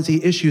X, Y, and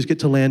Z issues get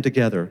to land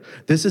together.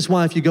 This is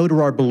why if you go to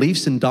our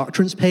beliefs and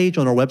doctrines page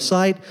on our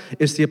website,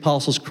 it's the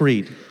Apostles'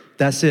 Creed.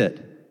 That's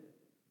it.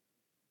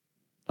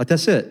 Like,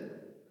 that's it.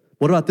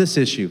 What about this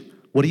issue?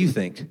 What do you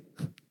think?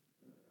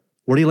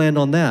 Where do you land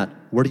on that?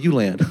 Where do you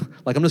land?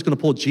 Like, I'm just going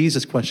to pull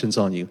Jesus questions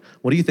on you.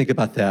 What do you think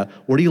about that?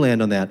 Where do you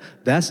land on that?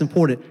 That's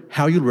important,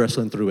 how you're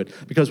wrestling through it.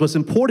 Because what's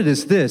important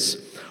is this.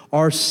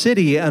 Our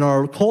city and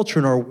our culture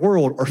and our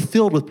world are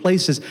filled with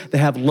places that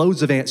have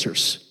loads of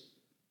answers.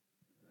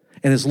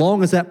 And as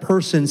long as that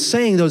person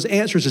saying those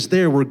answers is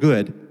there, we're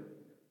good.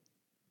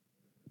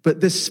 But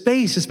this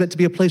space is meant to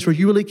be a place where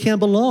you really can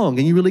belong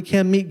and you really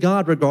can meet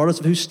God regardless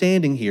of who's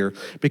standing here,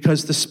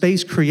 because the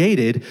space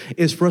created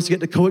is for us to get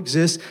to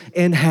coexist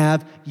and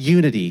have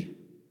unity.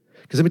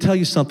 Because let me tell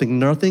you something,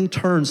 nothing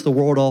turns the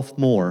world off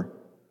more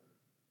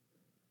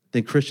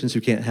than Christians who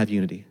can't have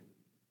unity.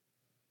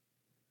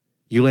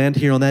 You land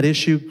here on that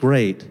issue,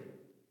 great,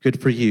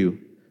 good for you.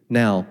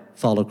 Now,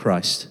 follow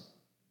Christ.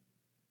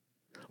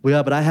 Well,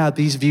 yeah, but I have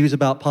these views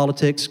about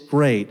politics.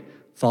 Great.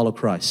 Follow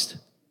Christ.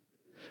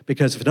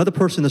 Because if another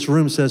person in this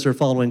room says they're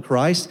following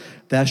Christ,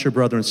 that's your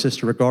brother and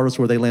sister, regardless of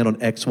where they land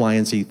on X, Y,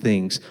 and Z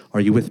things. Are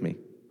you with me?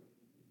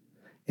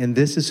 And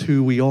this is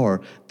who we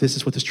are. This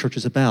is what this church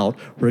is about,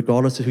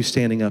 regardless of who's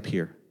standing up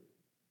here.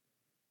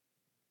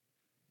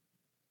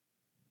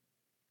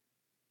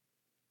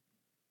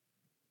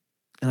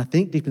 And I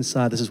think deep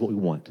inside, this is what we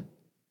want.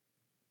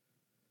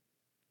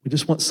 We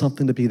just want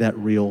something to be that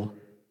real,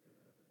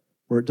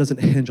 where it doesn't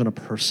hinge on a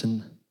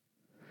person.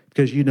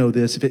 Because you know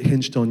this, if it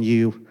hinged on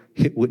you,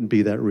 it wouldn't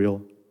be that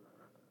real.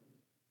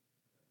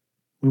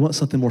 We want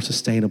something more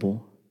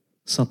sustainable,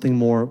 something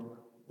more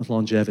with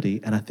longevity,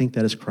 and I think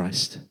that is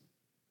Christ.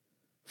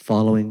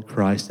 Following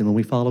Christ. And when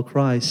we follow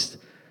Christ,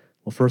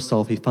 well, first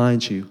off, he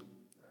finds you.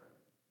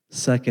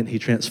 Second, he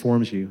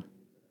transforms you.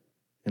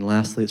 And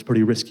lastly, it's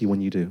pretty risky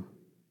when you do.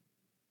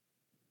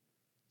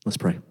 Let's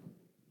pray.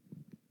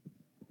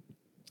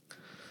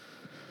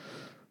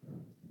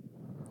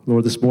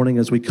 Lord, this morning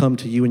as we come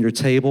to you and your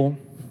table,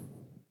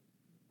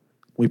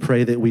 we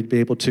pray that we'd be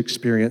able to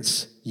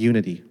experience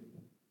unity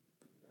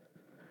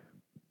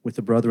with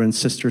the brother and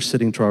sister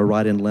sitting to our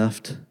right and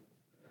left,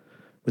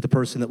 with the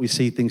person that we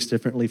see things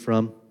differently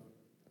from.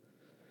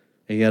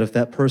 And yet if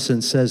that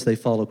person says they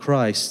follow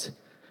Christ,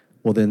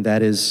 well then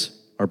that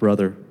is our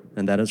brother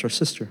and that is our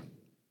sister.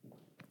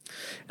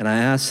 And I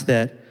ask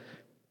that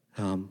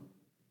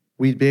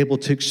we'd be able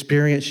to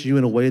experience you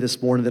in a way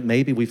this morning that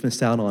maybe we've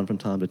missed out on from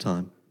time to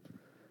time.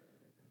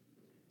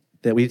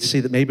 That we'd see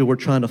that maybe we're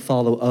trying to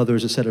follow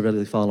others instead of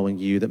really following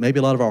you. That maybe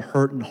a lot of our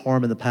hurt and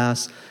harm in the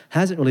past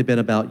hasn't really been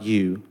about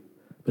you,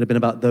 but it's been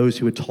about those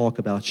who would talk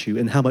about you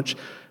and how much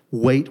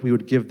weight we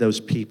would give those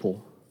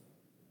people.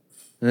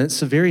 And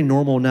it's a very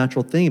normal,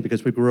 natural thing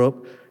because we grew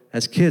up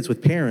as kids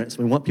with parents.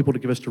 We want people to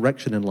give us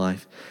direction in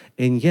life.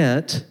 And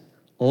yet,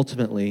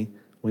 ultimately,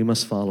 we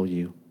must follow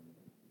you.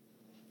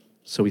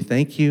 So we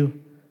thank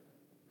you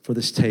for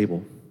this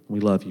table. We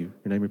love you.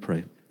 In your name we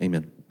pray.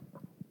 Amen.